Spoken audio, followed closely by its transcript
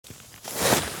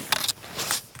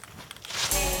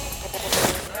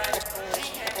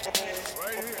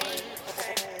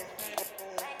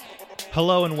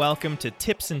Hello and welcome to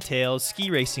Tips and Tales, Ski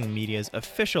Racing Media's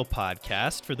official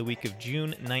podcast for the week of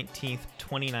June 19th,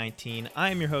 2019. I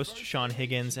am your host, Sean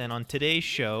Higgins, and on today's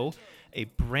show, a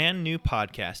brand new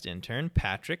podcast intern,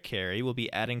 Patrick Carey, will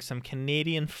be adding some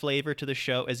Canadian flavor to the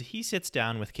show as he sits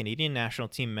down with Canadian national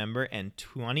team member and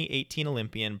 2018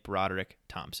 Olympian Broderick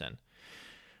Thompson.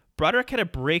 Broderick had a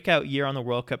breakout year on the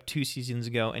World Cup 2 seasons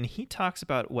ago, and he talks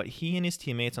about what he and his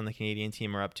teammates on the Canadian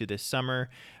team are up to this summer,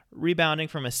 rebounding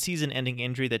from a season-ending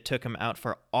injury that took him out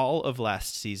for all of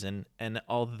last season. And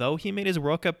although he made his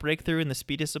World Cup breakthrough in the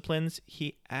speed disciplines,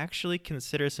 he actually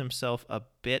considers himself a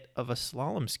bit of a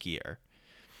slalom skier.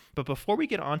 But before we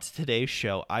get on to today's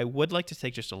show, I would like to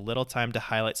take just a little time to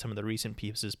highlight some of the recent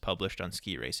pieces published on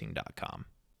skiracing.com.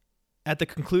 At the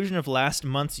conclusion of last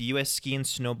month's U.S. Ski and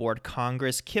Snowboard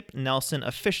Congress, Kip Nelson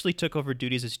officially took over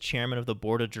duties as chairman of the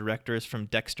board of directors from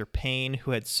Dexter Payne,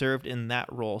 who had served in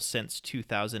that role since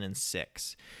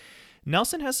 2006.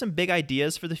 Nelson has some big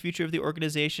ideas for the future of the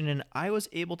organization, and I was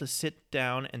able to sit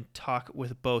down and talk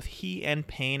with both he and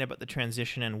Payne about the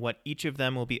transition and what each of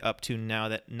them will be up to now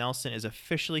that Nelson is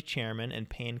officially chairman and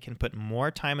Payne can put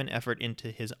more time and effort into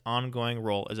his ongoing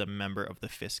role as a member of the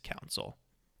FIS Council.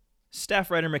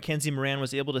 Staff writer Mackenzie Moran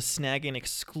was able to snag an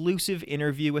exclusive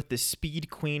interview with the speed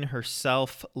queen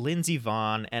herself, Lindsey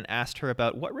Vonn, and asked her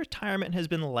about what retirement has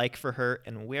been like for her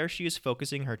and where she is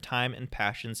focusing her time and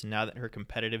passions now that her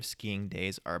competitive skiing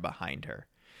days are behind her.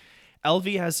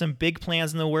 LV has some big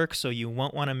plans in the works, so you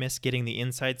won't want to miss getting the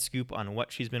inside scoop on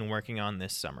what she's been working on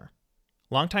this summer.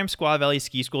 Longtime Squaw Valley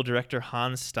Ski School director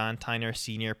Hans Stantiner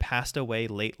Sr. passed away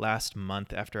late last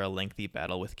month after a lengthy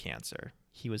battle with cancer.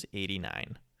 He was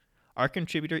 89. Our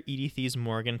contributor Edie Thies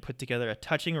Morgan put together a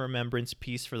touching remembrance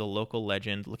piece for the local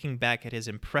legend, looking back at his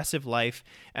impressive life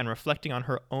and reflecting on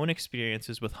her own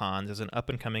experiences with Hans as an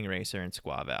up-and-coming racer in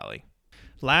Squaw Valley.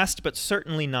 Last but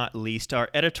certainly not least, our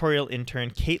editorial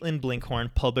intern Caitlin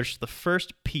Blinkhorn published the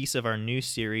first piece of our new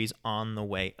series, On the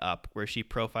Way Up, where she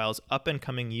profiles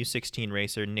up-and-coming U16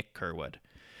 racer Nick Curwood.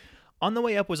 On the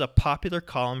Way Up was a popular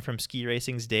column from Ski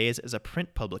Racing's days as a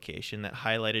print publication that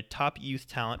highlighted top youth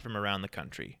talent from around the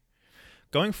country.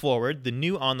 Going forward, the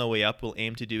new On the Way Up will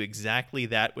aim to do exactly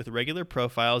that with regular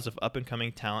profiles of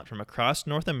up-and-coming talent from across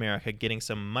North America getting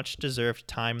some much-deserved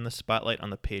time in the spotlight on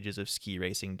the pages of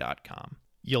skiracing.com.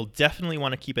 You'll definitely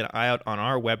want to keep an eye out on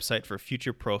our website for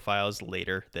future profiles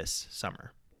later this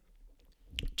summer.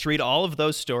 To read all of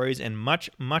those stories and much,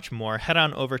 much more, head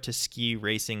on over to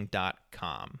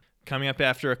skiracing.com. Coming up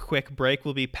after a quick break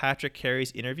will be Patrick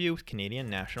Carey's interview with Canadian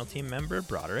national team member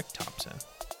Broderick Thompson.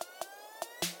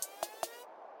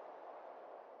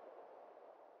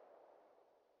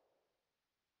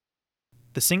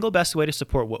 The single best way to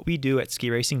support what we do at Ski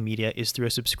Racing Media is through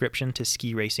a subscription to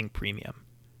Ski Racing Premium.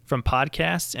 From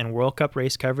podcasts and World Cup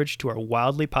race coverage to our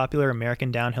wildly popular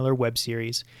American Downhiller web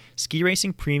series, Ski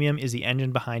Racing Premium is the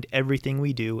engine behind everything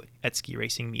we do at Ski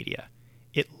Racing Media.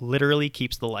 It literally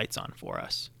keeps the lights on for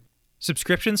us.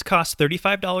 Subscriptions cost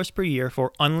 $35 per year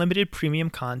for unlimited premium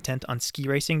content on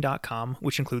skiracing.com,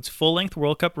 which includes full-length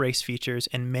World Cup race features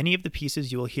and many of the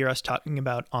pieces you will hear us talking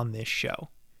about on this show.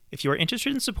 If you are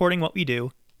interested in supporting what we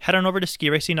do, head on over to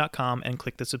skiracing.com and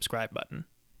click the subscribe button.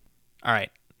 All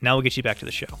right, now we'll get you back to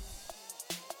the show.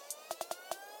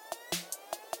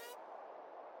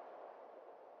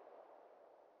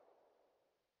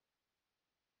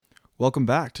 Welcome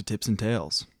back to Tips and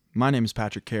Tales. My name is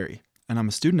Patrick Carey, and I'm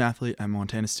a student athlete at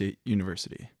Montana State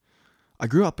University. I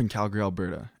grew up in Calgary,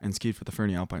 Alberta, and skied for the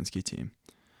Fernie Alpine Ski Team.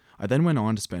 I then went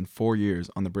on to spend 4 years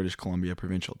on the British Columbia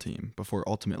provincial team before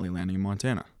ultimately landing in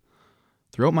Montana.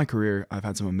 Throughout my career, I've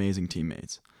had some amazing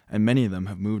teammates, and many of them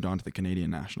have moved on to the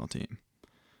Canadian national team.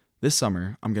 This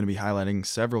summer, I'm going to be highlighting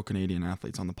several Canadian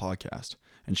athletes on the podcast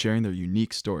and sharing their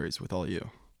unique stories with all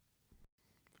you.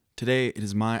 Today, it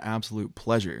is my absolute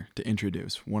pleasure to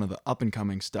introduce one of the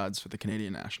up-and-coming studs for the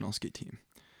Canadian national ski team.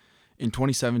 In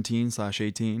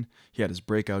 2017/18, he had his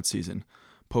breakout season,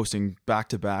 posting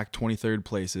back-to-back 23rd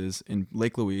places in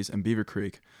Lake Louise and Beaver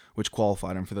Creek, which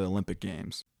qualified him for the Olympic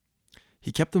Games.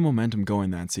 He kept the momentum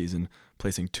going that season,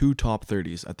 placing 2 top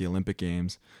 30s at the Olympic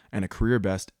Games and a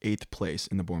career-best 8th place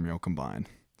in the Bormio Combined.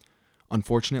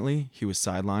 Unfortunately, he was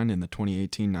sidelined in the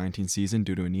 2018-19 season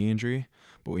due to a knee injury,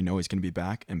 but we know he's going to be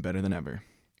back and better than ever.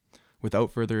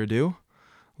 Without further ado,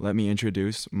 let me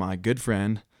introduce my good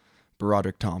friend,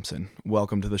 Broderick Thompson.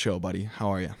 Welcome to the show, buddy.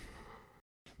 How are you?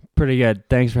 Pretty good.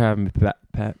 Thanks for having me,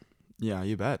 Pat. Yeah,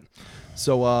 you bet.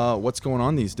 So what's going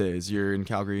on these days? You're in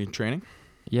Calgary training?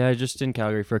 Yeah, just in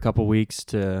Calgary for a couple weeks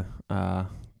to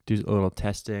do a little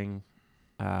testing.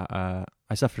 I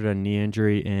suffered a knee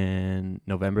injury in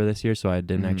November this year, so I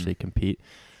didn't actually compete.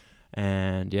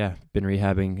 And yeah, been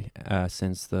rehabbing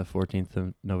since the 14th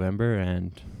of November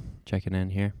and checking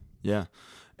in here. Yeah.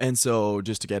 And so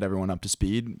just to get everyone up to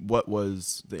speed, what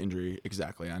was the injury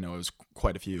exactly? I know it was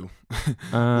quite a few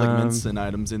ligaments and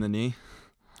items in the knee.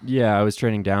 Yeah, I was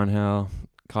training downhill,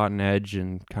 caught an edge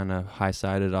and kind of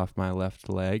high-sided off my left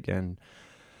leg and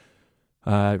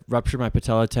ruptured my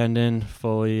patella tendon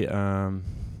fully.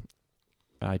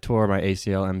 I tore my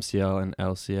ACL, MCL, and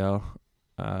LCL.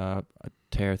 A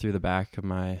tear through the back of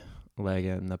my leg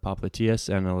and the popliteus,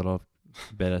 and a little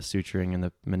bit of suturing in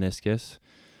the meniscus.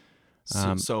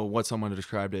 So what someone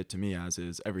described it to me as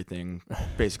is everything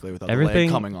basically without the Everything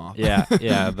leg coming off. Yeah,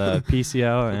 the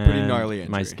PCL and pretty gnarly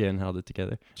injury. my skin held it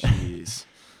together. Jeez.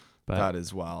 But that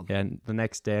is wild. yeah, and the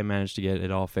next day I managed to get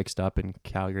it all fixed up in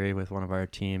Calgary with one of our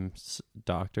team's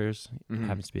doctors. Mhm.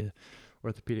 Happens to be an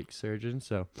orthopedic surgeon.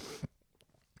 So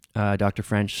Dr.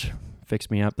 French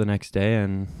fixed me up the next day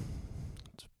and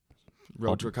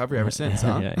Road to recovery ever since,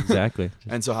 huh? Yeah, exactly.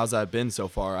 And so how's that been so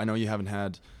far? I know you haven't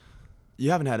had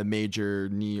a major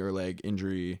knee or leg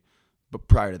injury, but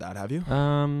prior to that, have you?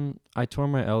 I tore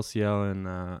my LCL in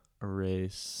a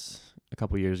race a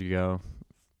couple years ago.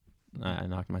 I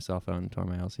knocked myself out and tore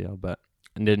my LCL, but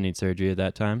I didn't need surgery at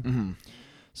that time. Mm-hmm.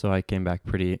 So I came back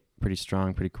pretty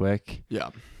strong, pretty quick. Yeah.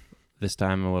 This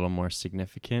time a little more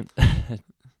significant.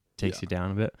 Takes Yeah. you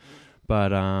down a bit.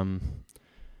 But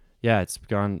yeah, it's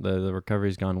gone. The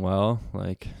recovery's gone well.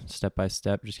 Like step by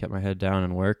step, just kept my head down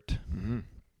and worked. Mm-hmm.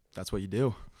 That's what you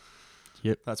do.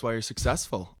 Yep. That's why you're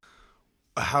successful.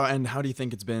 How do you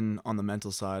think it's been on the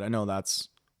mental side? I know that's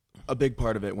a big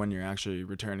part of it when you're actually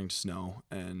returning to snow,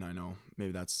 and I know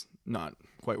maybe that's not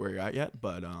quite where you're at yet,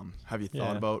 but have you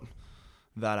thought Yeah. about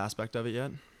that aspect of it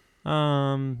yet?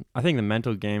 I think the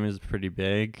mental game is pretty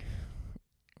big.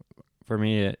 For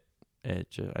me, I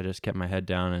just kept my head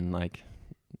down and like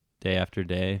day after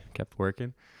day kept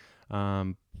working.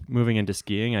 Moving into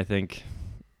skiing, I think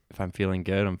if I'm feeling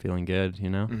good, I'm feeling good, you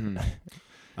know? Mm-hmm.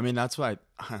 I mean, that's why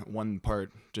one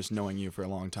part, just knowing you for a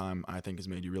long time, I think has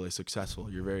made you really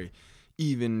successful. You're very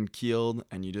even keeled,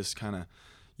 and you just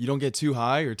you don't get too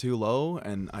high or too low.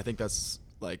 And I think that's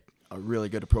like a really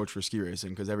good approach for ski racing,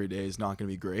 because every day is not going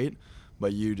to be great,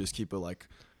 but you just keep a like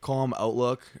calm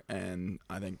outlook. And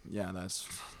I think, that's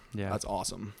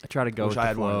awesome. I try to go Wish with I the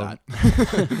had one flow.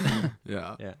 of that.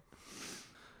 Yeah. Yeah.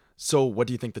 So what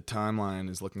do you think the timeline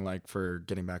is looking like for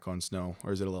getting back on snow,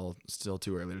 or is it still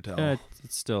too early to tell?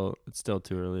 It's still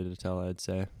too early to tell, I'd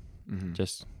say. Mm-hmm.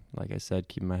 Just like I said,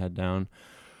 keeping my head down,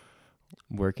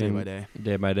 working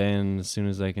day by day, and as soon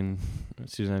as I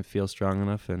feel strong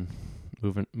enough and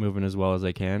moving as well as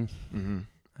I can. Mm-hmm.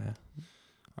 Yeah.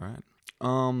 All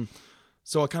right.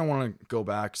 So I kind of want to go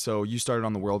back. So you started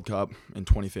on the World Cup in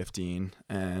 2015,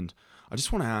 and I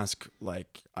just want to ask,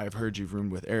 like, I've heard you've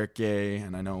roomed with Eric Gay,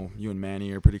 and I know you and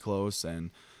Manny are pretty close,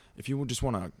 and if you would just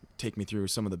want to take me through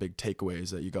some of the big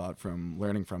takeaways that you got from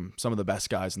learning from some of the best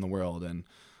guys in the world and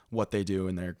what they do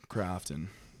in their craft, and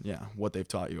what they've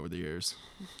taught you over the years.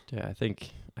 Yeah, I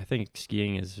think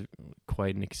skiing is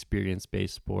quite an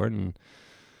experience-based sport, and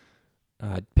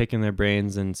picking their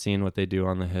brains and seeing what they do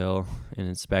on the hill in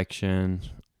inspection,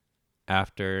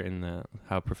 after in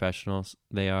how professionals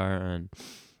they are and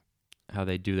how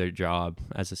they do their job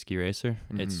as a ski racer.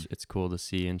 Mm-hmm. It's cool to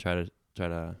see and try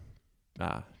to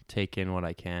take in what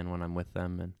I can when I'm with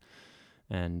them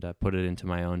and put it into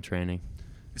my own training.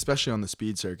 Especially on the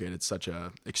speed circuit, it's such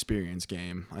a experience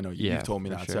game. I know you've told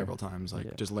me that several times.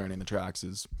 Like, just learning the tracks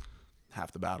is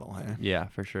half the battle. Hey? Yeah,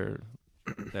 for sure.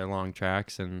 They're long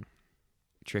tracks and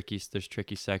there's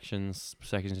tricky sections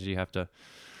you have to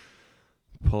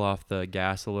pull off the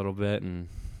gas a little bit, and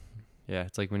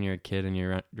it's like when you're a kid and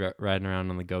you're riding around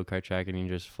on the go-kart track and you're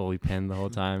just fully pinned the whole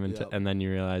time, and then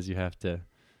you realize you have to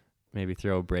maybe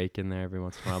throw a break in there every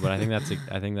once in a while. But I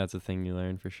think that's a thing you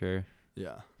learn for sure.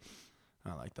 Yeah,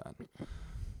 I like that.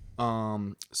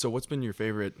 So what's been your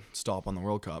favorite stop on the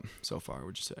World Cup so far,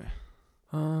 would you say?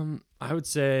 I would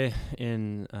say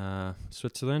in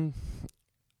Switzerland,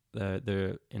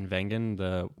 the in Wengen,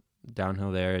 the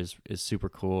downhill there is super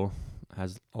cool.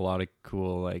 Has a lot of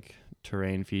cool like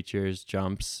terrain features,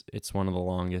 jumps. It's one of the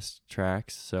longest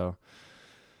tracks, so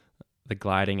the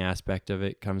gliding aspect of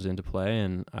it comes into play,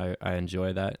 and I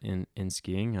enjoy that in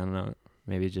skiing. I don't know,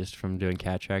 maybe just from doing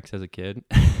cat tracks as a kid,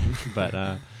 but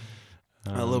a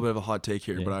little bit of a hot take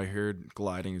here, but I heard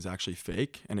gliding is actually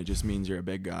fake, and it just means you're a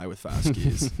big guy with fast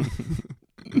skis.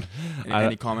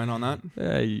 Any comment on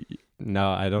that?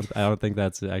 No, I don't think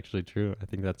that's actually true. I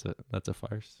think that's a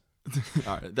farce.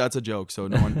 All right, that's a joke, so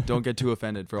don't get too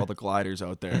offended for all the gliders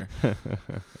out there.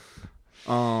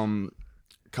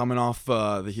 coming off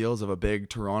the heels of a big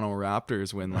Toronto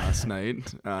Raptors win last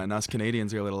night, and us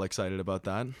Canadians are a little excited about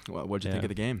that. What'd you think of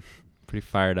the game? Pretty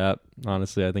fired up.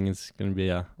 Honestly, I think it's going to be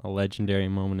a legendary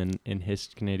moment in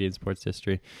Canadian sports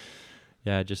history.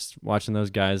 Yeah, just watching those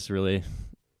guys really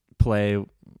play, it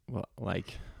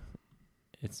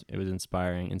was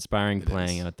inspiring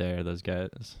playing out there. Those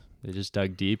guys, they just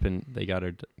dug deep and they got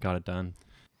it done.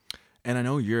 And I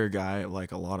know you're a guy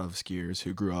like a lot of skiers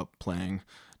who grew up playing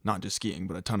not just skiing,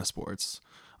 but a ton of sports.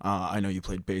 I know you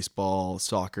played baseball,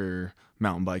 soccer,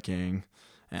 mountain biking,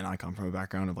 and I come from a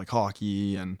background of like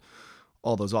hockey and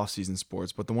all those off-season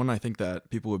sports. But the one I think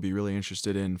that people would be really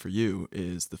interested in for you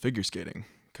is the figure skating,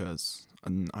 because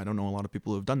I don't know a lot of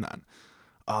people who have done that.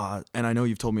 And I know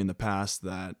you've told me in the past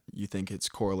that you think it's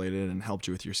correlated and helped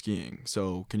you with your skiing.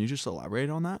 So can you just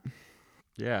elaborate on that?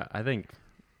 Yeah, I think,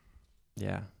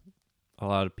 a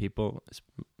lot of people,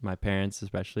 my parents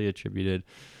especially, attributed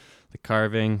the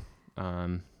carving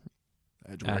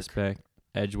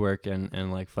edge work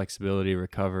and like flexibility,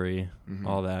 recovery,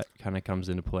 all that kind of comes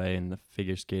into play in the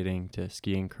figure skating to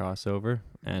skiing crossover.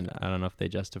 And I don't know if they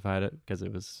justified it because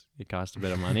it cost a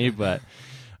bit of money, but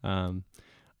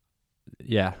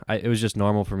it was just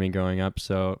normal for me growing up,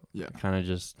 so it kind of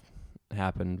just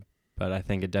happened. But I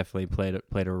think it definitely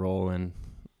played a role in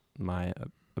my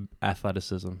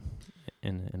athleticism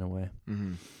in a way.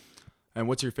 Mm-hmm. And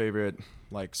what's your favorite,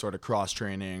 like, sort of cross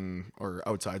training or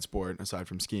outside sport aside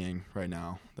from skiing right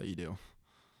now that you do?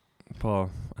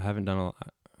 Well, I haven't done a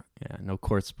lot. Yeah, no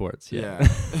court sports yet. Yeah.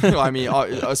 Well, I mean,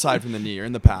 aside from the knee or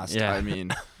in the past, I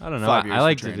mean, I don't know. I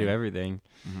like to do everything.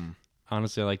 Mm-hmm.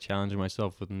 Honestly, I like challenging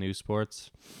myself with new sports.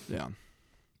 Yeah.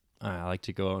 I like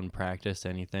to go out and practice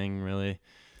anything, really.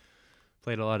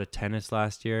 Played a lot of tennis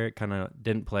last year. Kind of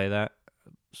didn't play that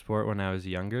sport when I was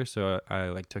younger, so I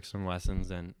like took some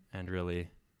lessons and really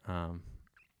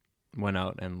went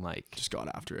out and like just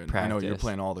got after it. Practiced. I know you were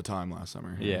playing all the time last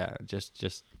summer. Yeah, just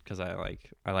because I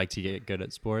like to get good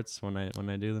at sports when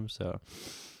I do them. So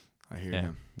I hear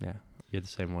you. Yeah, you're the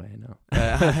same way, no?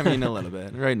 I mean, a little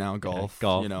bit. Right now, golf.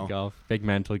 Yeah, golf, big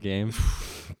mental game.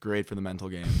 Great for the mental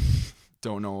game.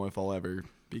 Don't know if I'll ever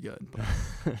be good, but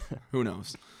who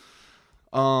knows?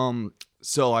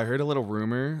 So I heard a little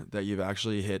rumor that you've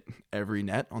actually hit every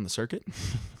net on the circuit.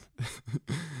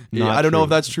 I don't know if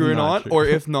that's true or not, or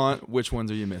if not, which ones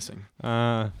are you missing?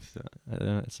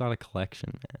 It's not a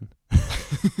collection, man.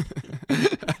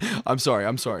 I'm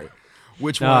sorry.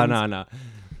 Which one? No.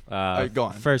 Go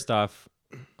on. First off,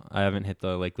 I haven't hit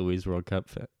the Lake Louise World Cup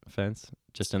fence,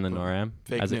 just in the NORAM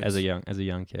as a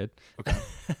young kid. Okay.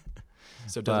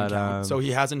 So it doesn't count. So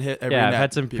he hasn't hit every net. Yeah, I've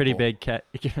had some pretty big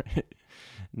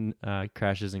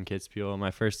crashes in Kitzbühel.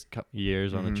 My first couple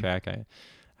years on the track, I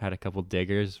had a couple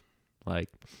diggers, like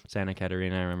Santa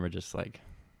Catarina. I remember just like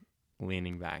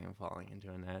leaning back and falling into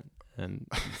a net. And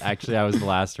actually, I was the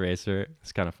last racer.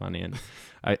 It's kind of funny. And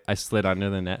I slid under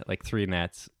the net, like 3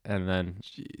 nets. And then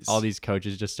all these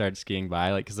coaches just started skiing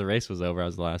by, like, because the race was over. I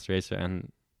was the last racer.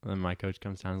 And then my coach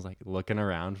comes down and is like looking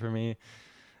around for me.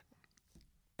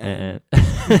 And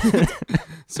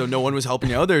so no one was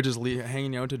helping you out there, just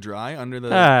hanging out to dry under the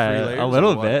 3 layers? A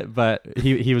little bit, but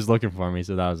he was looking for me,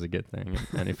 so that was a good thing.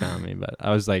 And he found me. But I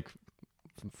was like,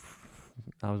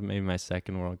 that was maybe my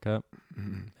second World Cup.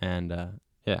 Mm-hmm. And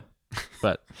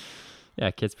but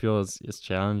yeah, Kitzbühel is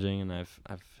challenging, and I've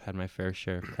had my fair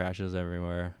share of crashes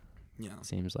everywhere. Yeah, it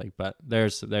seems like, but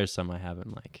there's some I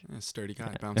haven't, like. A sturdy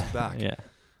guy bounces back. Yeah,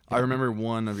 I remember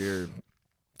one of your.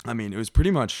 I mean, it was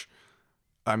pretty much.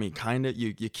 I mean, kind of.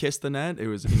 You kissed the net. It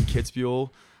was in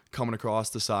Kitzbühel, coming across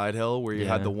the side hill where you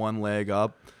had the one leg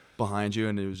up behind you,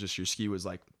 and it was just your ski was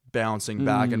like bouncing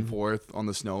back and forth on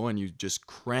the snow, and you just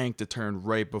cranked a turn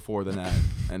right before the net,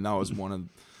 and that was one of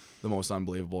the most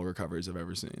unbelievable recoveries I've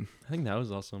ever seen. I think that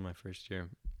was also my first year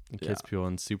in Kitzbühel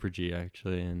and Super G,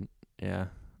 actually, and yeah.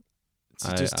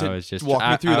 I was just walk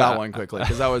me through that one quickly,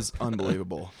 because that was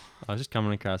unbelievable. I was just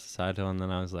coming across the side hill, and then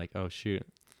I was like, oh shoot,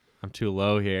 I'm too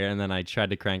low here, and then I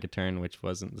tried to crank a turn, which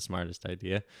wasn't the smartest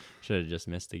idea. Should have just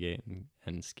missed the gate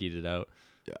and skied it out.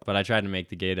 Yeah. But I tried to make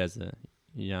the gate as a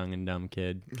young and dumb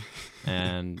kid,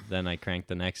 and then I cranked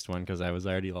the next one because I was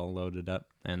already all loaded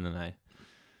up, and then I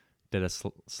did a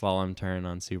slalom turn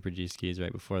on Super G skis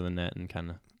right before the net and kind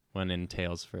of went in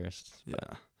tails first.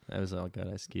 But that was all good.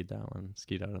 I skied out of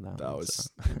that one. That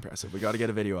was impressive. We got to get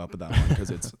a video up of that one because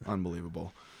it's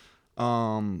unbelievable.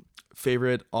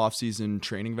 Favorite off-season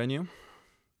training venue?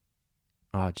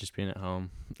 Oh, just being at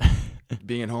home.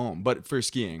 Being at home, but for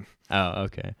skiing. Oh,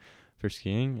 okay. For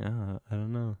skiing? I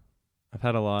don't know. I've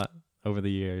had a lot over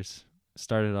the years.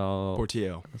 started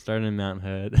Portillo. started in Mount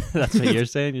Hood. That's what you're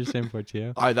saying? You're saying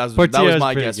Portillo? That Portillo was is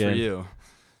my pretty guess for good. you.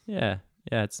 Yeah.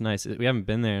 Yeah, it's nice. We haven't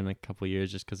been there in a couple of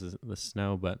years just because of the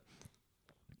snow, but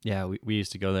yeah, we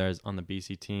used to go there on the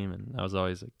BC team, and that was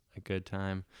always a good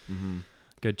time. Mm-hmm.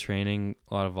 Good training,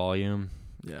 a lot of volume.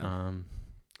 Yeah.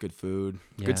 Good food.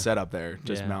 Yeah. Good setup there.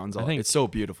 Just Yeah. mountains. I think- It's so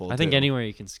beautiful. I think too. anywhere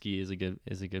you can ski is a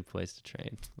good place to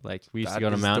train. Like we used That to go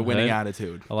to is Mount the winning Hood.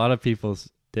 attitude. A lot of people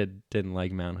didn't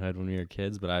like Mount Hood when we were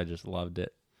kids, but I just loved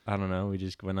it. I don't know. We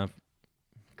just went up,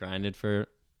 grinded for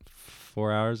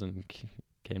 4 hours, and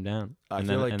came down, I and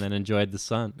feel then like- and then enjoyed the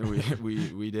sun.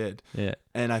 we did. Yeah,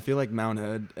 And I feel like Mount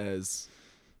Hood is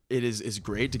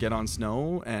great to get on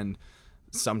snow, and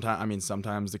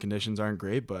sometimes the conditions aren't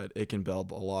great, but it can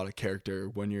build a lot of character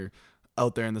when you're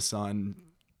out there in the sun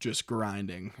just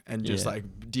grinding and just Yeah.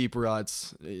 like deep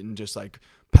ruts and just like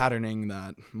patterning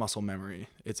that muscle memory.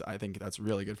 I think that's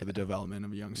really good for the development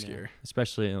of a young skier.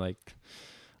 especially like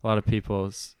a lot of people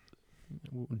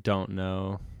don't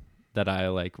know that I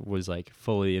like was like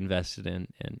fully invested in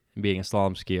being a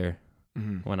slalom skier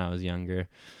Mm-hmm. when I was younger.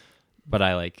 But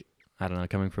I don't know,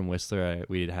 coming from Whistler,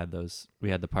 we had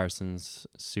the Parsons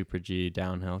Super G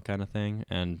downhill kind of thing,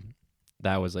 and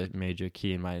that was a major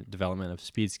key in my development of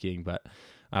speed skiing. But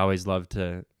I always loved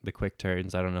the quick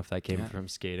turns. I don't know if that came Yeah. from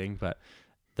skating, but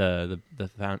the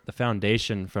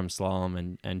foundation from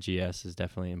slalom and GS is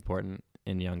definitely important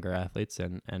in younger athletes,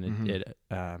 and Mhm. it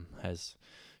has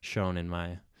shown in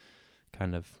my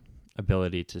kind of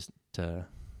ability to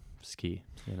ski,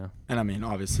 you know. And I mean,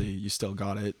 obviously, you still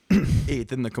got it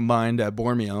 8th in the combined at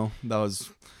Bormio. That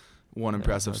was one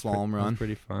impressive that slalom was run.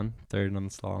 pretty fun. 3rd on the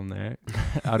slalom there,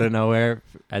 out of nowhere,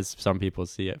 as some people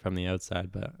see it from the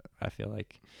outside. But I feel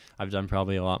like I've done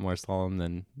probably a lot more slalom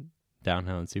than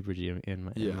downhill and Super G in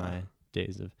my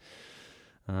days of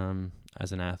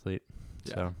as an athlete.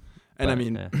 Yeah. So, And I but,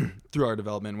 mean, yeah. through our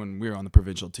development, when we were on the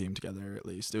provincial team together, at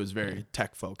least, it was very Yeah.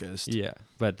 tech focused. Yeah,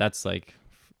 but that's like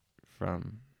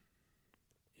from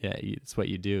it's what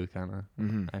you do, kind of.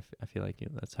 Mm-hmm. I feel like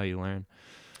that's how you learn.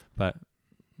 But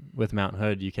with Mount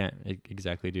Hood, you can't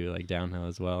exactly do like downhill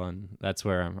as well, and that's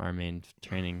where our main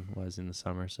training was in the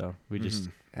summer. So we just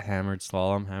hammered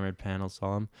panel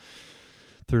slalom,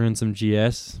 threw in some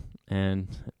GS, and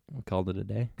we called it a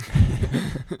day.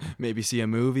 Maybe see a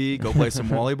movie, go play some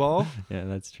volleyball. Yeah,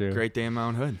 that's true. Great day in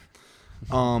Mount Hood.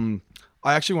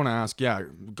 I actually want to ask,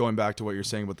 going back to what you're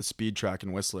saying about the speed track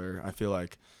in Whistler, I feel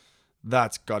like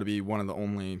that's got to be one of the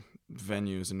only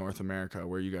venues in North America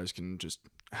where you guys can just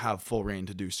have full reign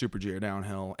to do Super G or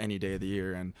downhill any day of the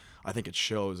year. And I think it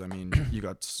shows. I mean, you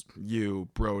got you,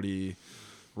 Brody,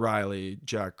 Riley,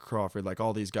 Jack Crawford, like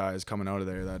all these guys coming out of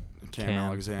there, that Cam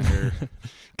Alexander,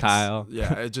 Kyle.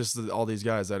 Yeah, it's just all these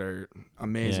guys that are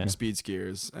amazing Yeah. speed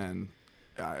skiers. And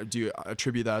do you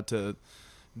attribute that to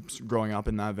growing up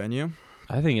in that venue?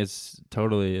 I think it's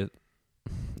totally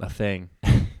a thing.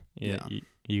 Yeah.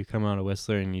 You come out of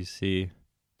Whistler and you see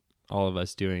all of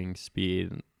us doing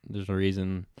speed. There's a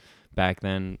reason back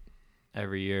then,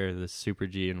 every year, the Super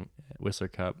G and Whistler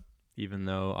Cup, even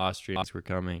though Austrians were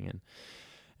coming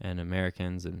and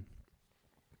Americans, and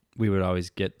we would always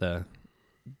get the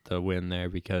win there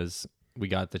because we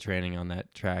got the training on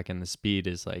that track, and the speed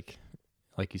is like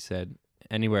you said,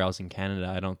 anywhere else in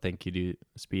Canada, I don't think you do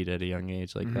speed at a young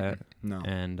age like that. No.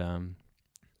 And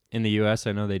in the US,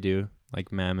 I know they do,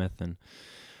 like Mammoth and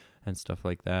stuff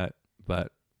like that,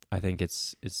 but I think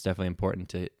it's definitely important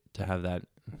to have that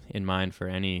in mind for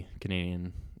any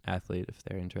Canadian athlete if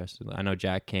they're interested. I know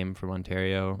Jack came from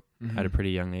Ontario at a pretty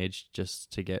young age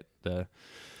just to get the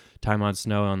time on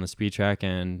snow on the speed track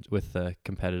and with the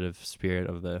competitive spirit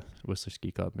of the Whistler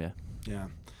Ski Club. Yeah.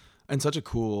 And such a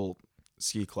cool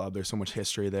ski club. There's so much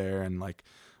history there. And like,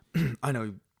 I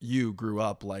know you grew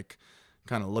up like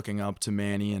kind of looking up to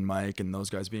Manny and Mike and those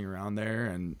guys being around there.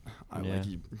 And I like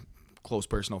you, close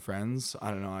personal friends.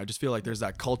 I don't know. I just feel like there's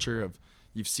that culture of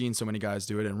you've seen so many guys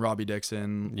do it, and Robbie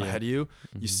Dixon ahead of you,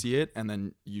 you see it, and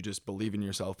then you just believe in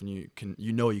yourself and you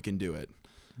can do it.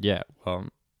 Yeah. Well,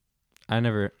 I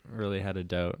never really had a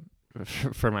doubt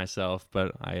for myself,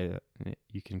 but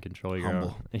you can control your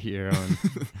own.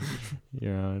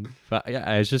 But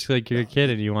yeah, it's just like you're a kid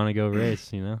and you want to go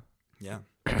race, you know? Yeah.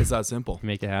 It's that simple.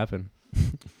 Make it happen.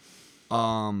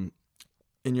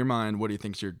 In your mind, what do you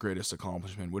think is your greatest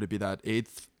accomplishment? Would it be that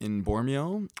 8th in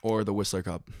Bormio or the Whistler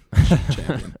Cup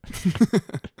champion?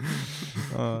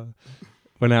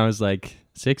 When I was like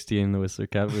 60 in the Whistler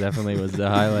Cup, definitely was the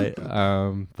highlight.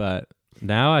 But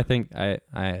now I think I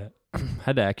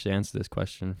had to actually answer this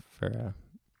question for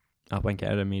Alpine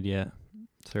Canada Media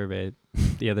survey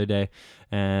the other day,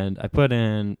 and I put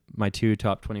in my 2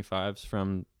 top 25s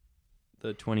from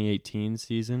the 2018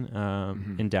 season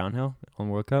in downhill on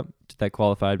World Cup. That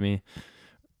qualified me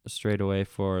straight away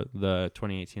for the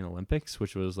 2018 Olympics,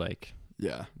 which was like,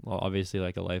 well, obviously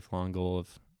like a lifelong goal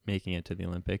of making it to the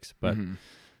Olympics, but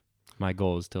my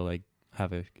goal is to like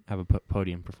have a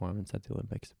podium performance at the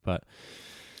Olympics. But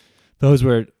those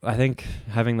were, I think,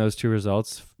 having those 2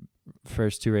 results,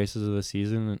 first 2 races of the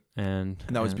season, and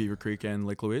that was Beaver Creek and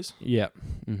Lake Louise. Yeah,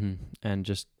 and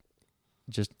just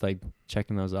like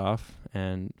checking those off,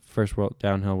 and first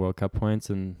downhill World Cup points,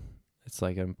 and it's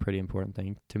like a pretty important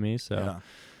thing to me. So,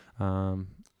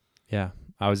 I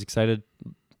was excited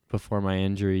before my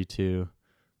injury to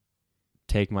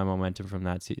take my momentum from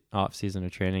that off season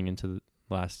of training into the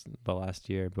last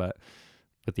year, but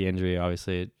with the injury,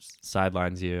 obviously it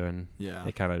sidelines you, and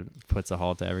it kind of puts a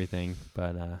halt to everything.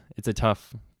 But it's a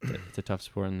tough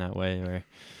sport in that way, where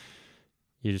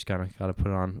you just kind of got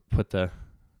to put the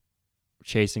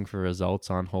chasing for results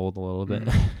on hold a little bit,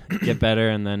 get better,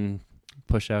 and then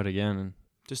push out again, and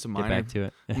just a get back to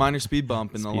it. minor speed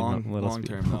bump in the long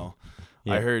term, though.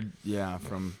 Yeah. I heard,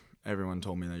 from everyone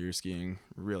told me that you're skiing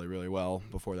really, really well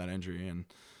before that injury, and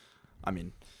I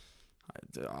mean,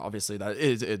 obviously that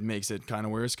it makes it kind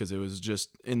of worse because it was just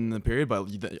in the period,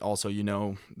 but also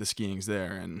the skiing's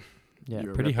there, and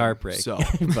pretty heartbreak. So,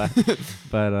 but it's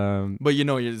going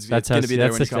to be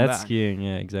there when you come back. That's skiing,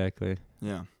 exactly.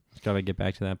 Yeah, got to get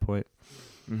back to that point.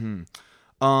 You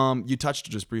touched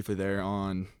just briefly there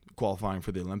on qualifying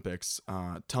for the Olympics.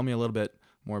 Tell me a little bit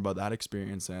more about that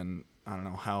experience, and I don't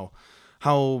know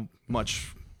how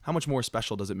much more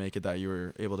special does it make it that you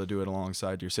were able to do it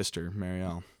alongside your sister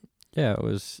Marielle? Yeah, it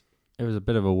was a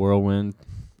bit of a whirlwind.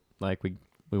 Like we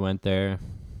went there,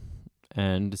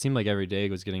 and it seemed like every day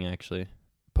was getting actually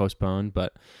postponed,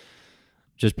 but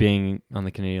just being on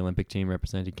the Canadian Olympic team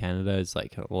representing Canada is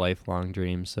like a lifelong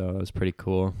dream, so it was pretty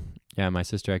cool. Yeah, my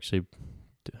sister actually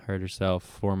hurt herself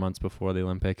 4 months before the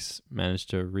Olympics, managed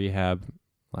to rehab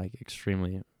like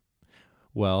extremely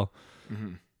well,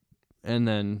 and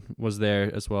then was there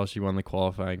as well. She won the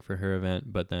qualifying for her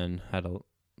event, but then had a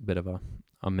bit of a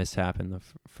mishap in the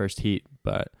first heat.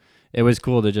 But it was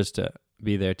cool to just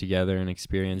be there together and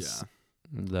experience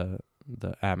the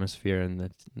atmosphere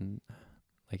and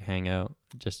like hang out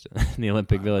just in the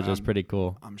Olympic Village. It was pretty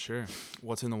cool. I'm sure.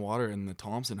 What's in the water in the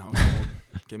Thompson household?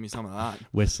 Give me some of that.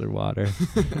 Whistler water.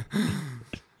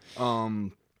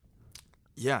 The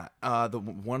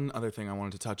one other thing I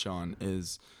wanted to touch on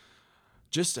is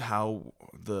just how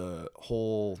the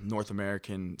whole North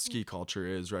American ski culture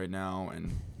is right now.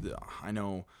 And I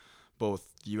know both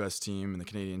the U.S. team and the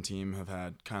Canadian team have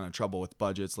had kind of trouble with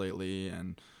budgets lately,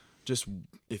 and just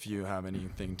if you have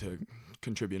anything to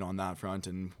contribute on that front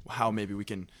and how maybe we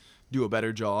can do a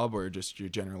better job, or just your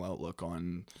general outlook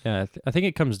on. Yeah, I think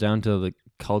it comes down to the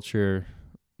culture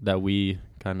that we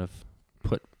kind of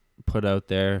put out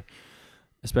there,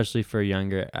 especially for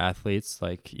younger athletes,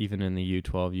 like even in the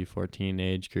U12, U14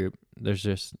 age group.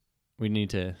 We need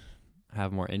to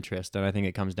have more interest, and I think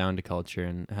it comes down to culture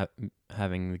and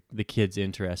having the kids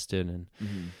interested, and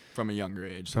from a younger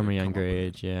age.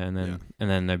 And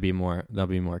then there'll be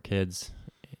more kids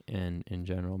in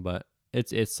general, but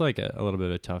it's like a little bit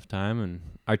of a tough time, and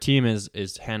our team is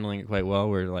handling it quite well.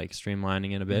 We're like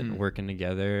streamlining it a bit and working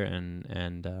together,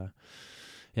 and the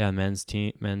whole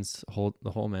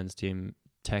men's team,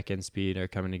 tech and speed, are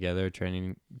coming together,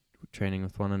 training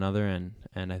with one another,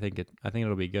 and I think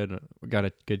it'll be good. We got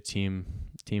a good team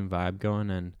vibe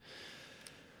going, and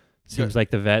seems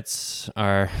like the vets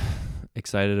are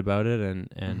excited about it,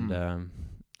 and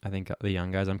I think the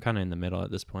young guys, I'm kind of in the middle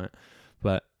at this point,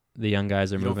 but the young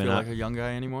guys are moving up. You don't feel like a young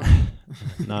guy anymore?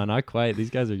 No, not quite. These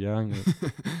guys are young.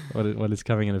 What is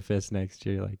coming in a fist next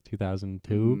year, like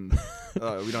 2002?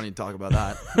 We don't need to talk about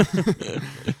that.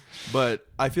 But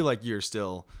I feel like you're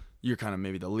kind of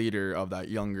maybe the leader of that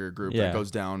younger group that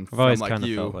goes down from like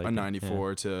you, a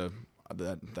 94 to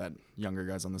that younger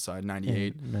guys on the side,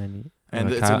 98. 90.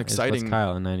 And it's an exciting. What's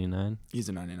Kyle in 99? He's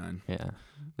a 99. Yeah.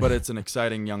 But it's an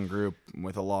exciting young group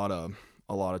with a lot of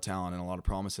talent and a lot of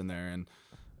promise in there, and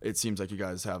it seems like you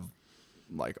guys have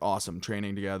like awesome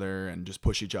training together and just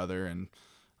push each other, and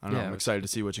I don't know, I'm excited to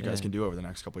see what you guys can do over the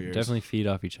next couple of years. Definitely feed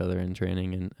off each other in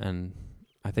training, and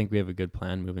I think we have a good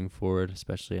plan moving forward,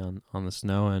 especially on the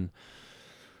snow, and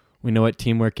we know what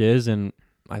teamwork is, and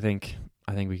I think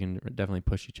we can definitely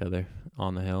push each other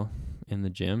on the hill, in the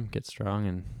gym, get strong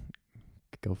and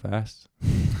go fast.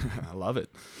 I love it.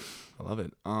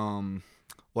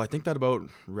 Well, I think that about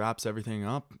wraps everything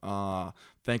up.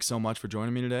 Thanks so much for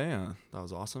joining me today. That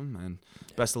was awesome, and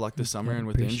best of luck this summer and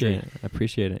with the injury. I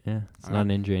appreciate it. Yeah, it's not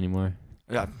an injury anymore.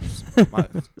 Yeah,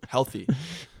 healthy.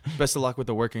 Best of luck with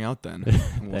the working out then.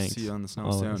 And we'll see you on the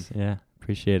snow soon. Yeah,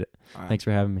 appreciate it. All right. Thanks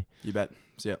for having me. You bet.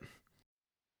 See ya.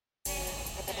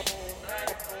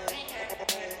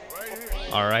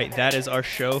 All right, that is our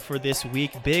show for this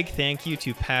week. Big thank you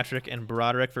to Patrick and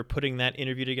Broderick for putting that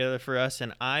interview together for us,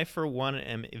 and I, for one,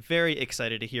 am very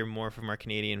excited to hear more from our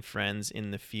Canadian friends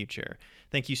in the future.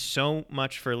 Thank you so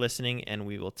much for listening, and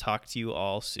we will talk to you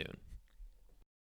all soon.